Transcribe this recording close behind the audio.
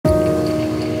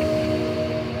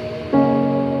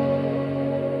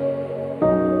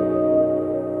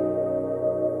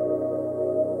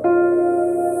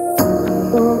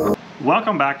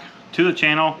Welcome back to the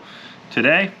channel.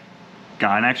 Today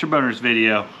got an extra bonus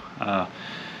video.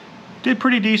 Did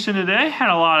pretty decent today, had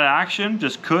a lot of action,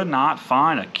 just could not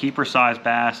find a keeper size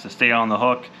bass to stay on the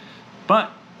hook,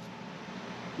 but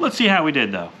let's see how we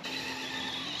did though.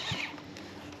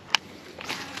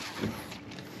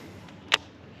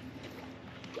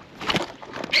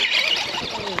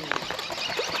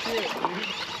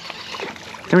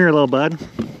 Come here, little bud.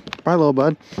 Bye, little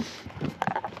bud.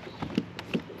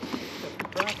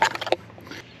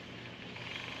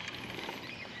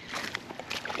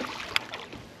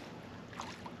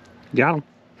 Got him.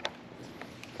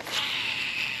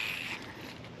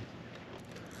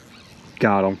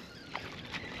 Got him.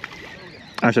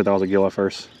 Actually, that was a gill at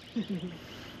first.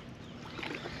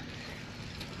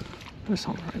 There's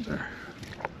something right there.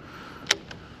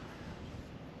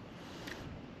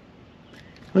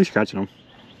 At least you're catching them.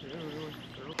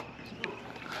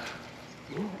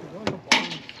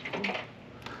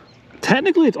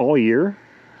 Technically, it's all year,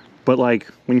 but like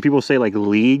when people say like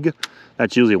league,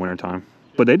 that's usually wintertime.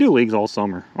 But they do leagues all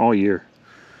summer, all year.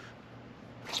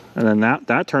 And then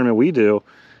that tournament we do,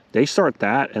 they start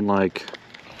that in like...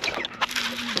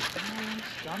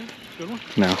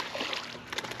 No.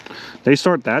 They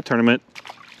start that tournament...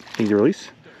 Think you release?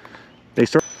 They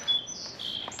start...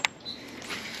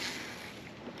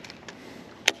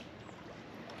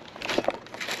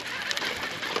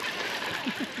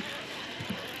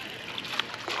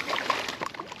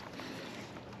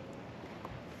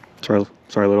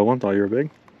 Sorry, little one. Thought you were big.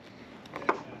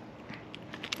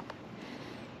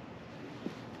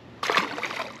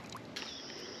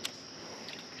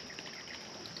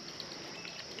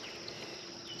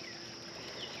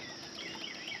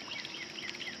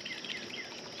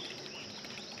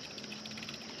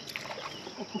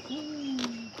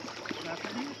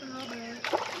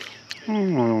 I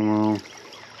don't know.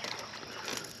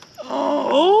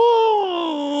 Oh,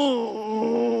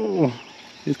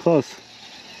 he's close.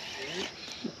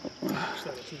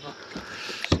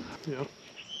 Yeah.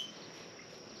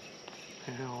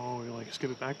 How you like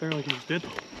skip it back there like you just did?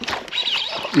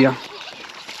 Yeah.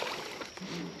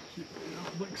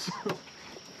 Like so.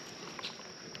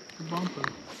 Bumping.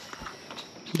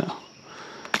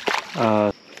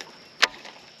 No.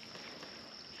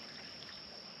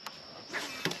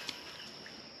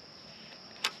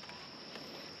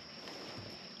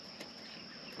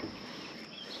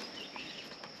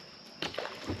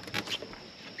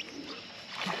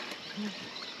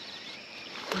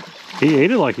 He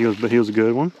ate it like he was a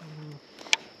good one.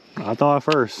 I thought at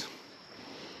first.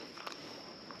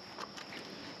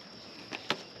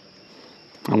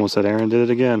 I almost said Aaron did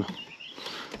it again.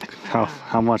 How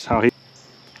he...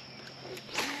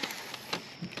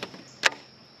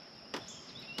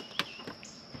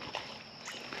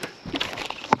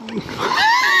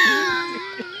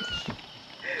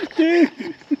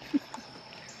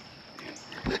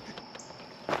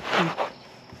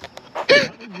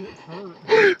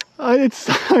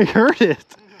 I heard it.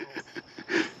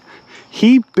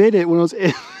 He bit it when it was in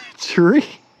the tree.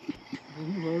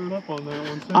 He loaded up on that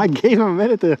one. I gave him a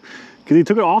minute to, because he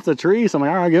took it off the tree. So I'm like,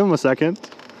 all right, I'll give him a second.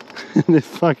 And it's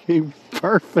fucking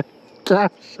perfect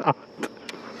tap shot.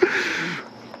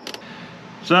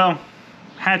 So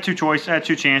had two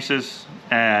chances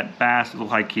at bass that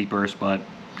look like keepers, but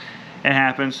it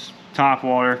happens. Top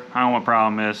water, I don't know what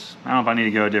problem is. I don't know if I need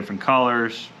to go different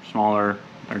colors, smaller.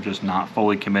 They're just not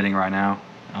fully committing right now.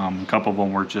 A couple of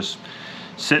them were just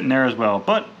sitting there as well,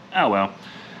 but oh well.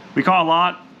 We caught a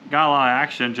lot, got a lot of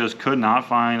action, just could not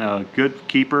find a good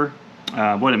keeper.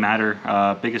 Wouldn't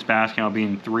matter. Biggest bass count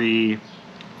being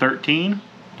 313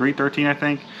 I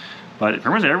think. But pretty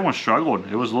much everyone struggled.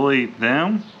 It was literally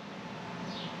them.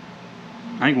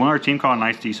 I think one other team caught a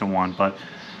nice decent one, but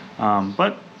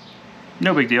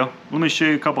no big deal. Let me show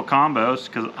you a couple combos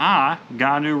because I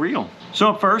got a new reel. So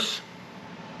up first,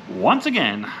 once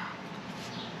again,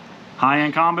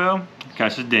 high-end combo,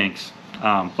 catches dinks.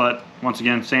 But once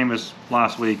again, same as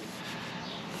last week,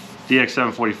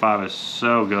 DX745 is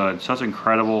so good. Such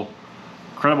incredible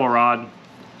rod.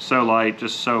 So light,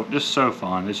 just so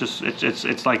fun.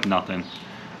 It's like nothing.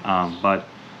 But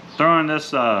throwing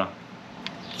this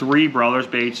Three Brothers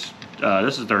baits.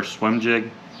 This is their swim jig.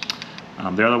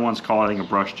 The other one's called, I think, a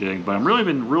brush jig. But I've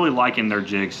been really liking their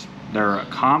jigs. They're a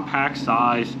compact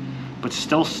size, but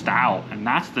still stout. And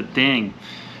that's the thing.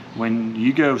 When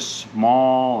you go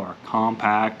small or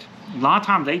compact, a lot of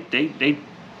times they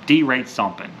derate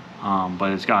something.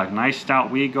 But it's got a nice stout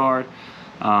weed guard.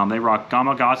 They rock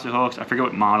Gamakatsu hooks. I forget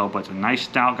what model, but it's a nice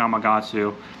stout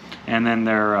Gamakatsu. And then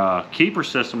their keeper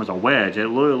system is a wedge. It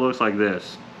literally looks like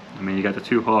this. I mean, you got the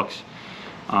two hooks.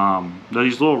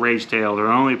 These little raised tails, they're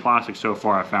the only plastic so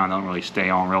far I found don't really stay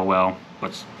on real well,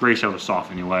 but raised tails are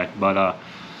soft anyway. But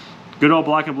good old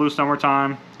black and blue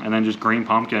summertime, and then just green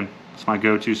pumpkin. It's my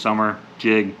go-to summer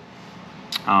jig.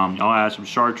 I'll add some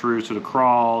chartreuse to the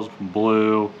crawls,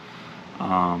 blue,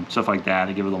 stuff like that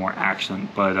to give it a little more accent.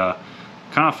 But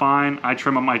kind of fine. I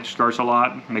trim up my skirts a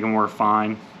lot, make them more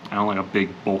fine. I don't like a big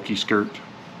bulky skirt.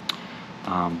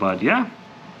 But yeah,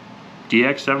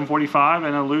 DX 745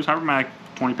 and a loose hypermatic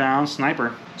 20 pounds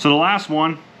sniper. So the last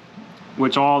one,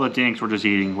 which all the dinks were just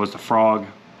eating, was the frog.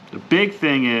 The big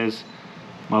thing is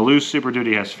my loose Super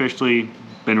Duty has officially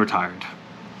been retired.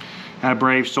 That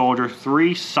brave soldier,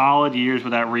 3 solid years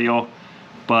with that reel,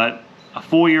 but a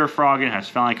full year of frogging has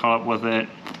finally caught up with it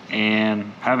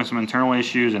and having some internal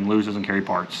issues, and Lewis doesn't carry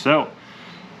parts. So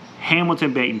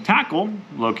Hamilton Bait and Tackle,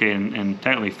 located in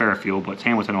technically Fairfield, but it's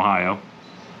Hamilton, Ohio.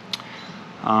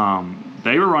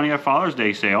 They were running a Father's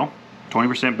Day sale,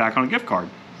 20% back on a gift card,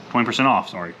 20% off,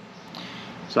 sorry.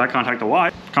 So I contacted the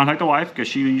wife because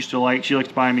she likes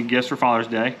to buy me gifts for Father's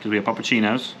Day because we have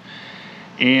puppuccinos,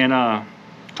 and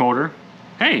told her,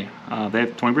 hey, they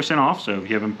have 20% off, so if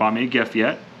you haven't bought me a gift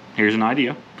yet, here's an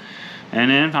idea. And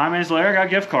then 5 minutes later, I got a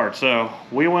gift card. So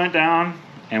we went down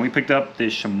and we picked up the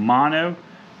Shimano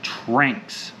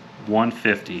Tranx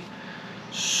 150.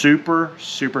 Super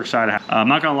excited. I'm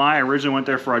not gonna lie, I originally went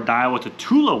there for a dial with a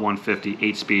Tula 150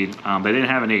 8-speed. They didn't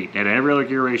have an 8. They had every other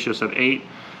gear ratio except 8.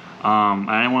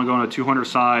 I didn't want to go in a 200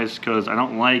 size because I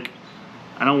don't want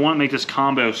to make this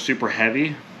combo super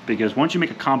heavy, because once you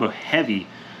make a combo heavy,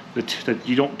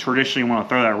 you don't traditionally want to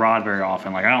throw that rod very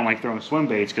often. Like, I don't like throwing swim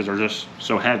baits because they're just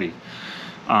so heavy.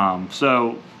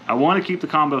 So I want to keep the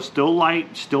combo still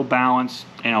light, still balanced,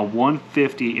 and a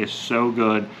 150 is so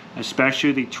good,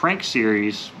 especially the Tranx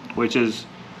series, which is,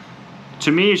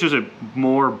 to me, it's just a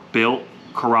more built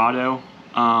Corrado.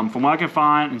 From what I can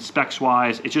find, and specs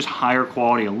wise, it's just higher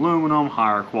quality aluminum,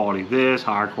 higher quality this,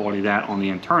 higher quality that on the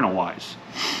internal wise.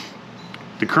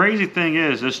 The crazy thing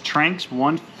is, this Tranx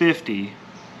 150,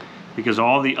 because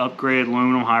all the upgraded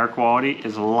aluminum higher quality,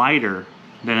 is lighter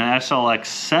than an SLX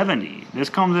 70. This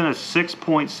comes in at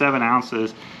 6.7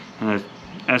 ounces, and the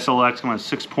SLX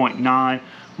comes at 6.9.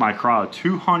 My Corrado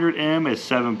 200M is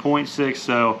 7.6,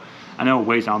 so I know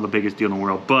weight's not the biggest deal in the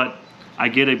world, but I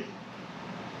get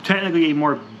technically a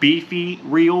more beefy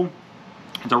reel.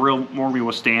 It's a real more we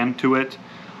will stand to it,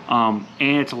 and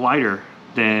it's lighter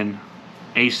than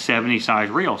a 70 size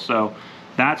reel. So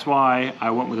that's why I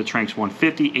went with the Tranx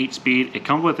 150 8-speed. It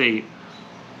comes with a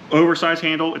oversized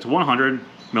handle. It's 100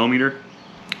 millimeter.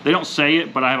 They don't say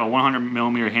it, but I have a 100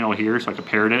 millimeter handle here, so I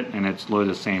compared it, and it's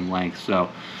literally the same length. So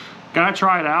gotta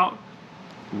try it out.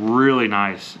 Really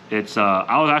nice. It's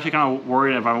I was actually kind of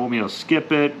worried if I want me to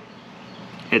skip it.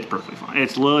 It's perfectly fine.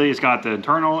 It's got the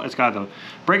internal, it's got the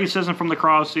braking system from the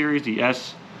Cross series, the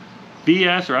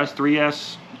SVS or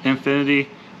S3S Infinity.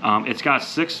 It's got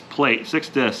 6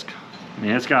 disc. I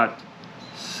mean, it's got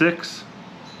 6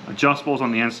 adjustables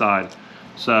on the inside.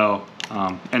 So,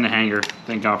 and the hanger,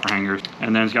 thank God for hangers.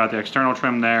 And then it's got the external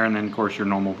trim there, and then of course your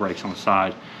normal brakes on the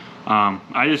side.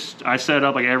 I set it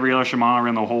up like every other Shimano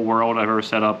in the whole world I've ever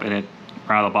set up, and it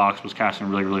out of the box was casting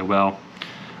really well.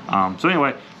 So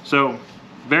anyway, so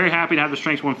very happy to have the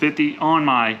Tranx 150 on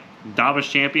my Davos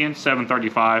Champion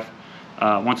 735.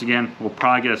 Once again, we'll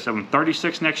probably get a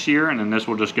 736 next year, and then this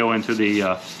will just go into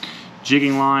the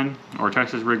jigging line or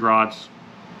Texas rig rods.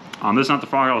 This is not the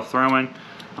frog I was throwing.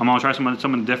 I'm gonna try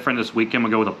something different this weekend.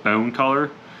 We'll go with a bone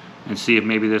color and see if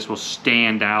maybe this will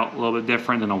stand out a little bit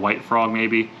different than a white frog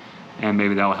maybe, and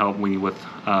maybe that'll help me with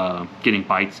getting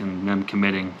bites and them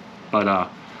committing. But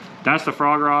that's the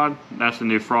frog rod. That's the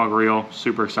new frog reel.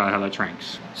 Super excited to have that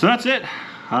Tranx. So that's it.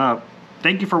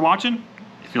 Thank you for watching.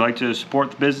 If you'd like to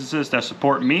support the businesses that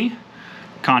support me,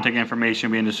 contact information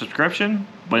will be in the description.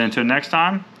 But until next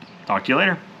time, talk to you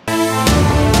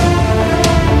later.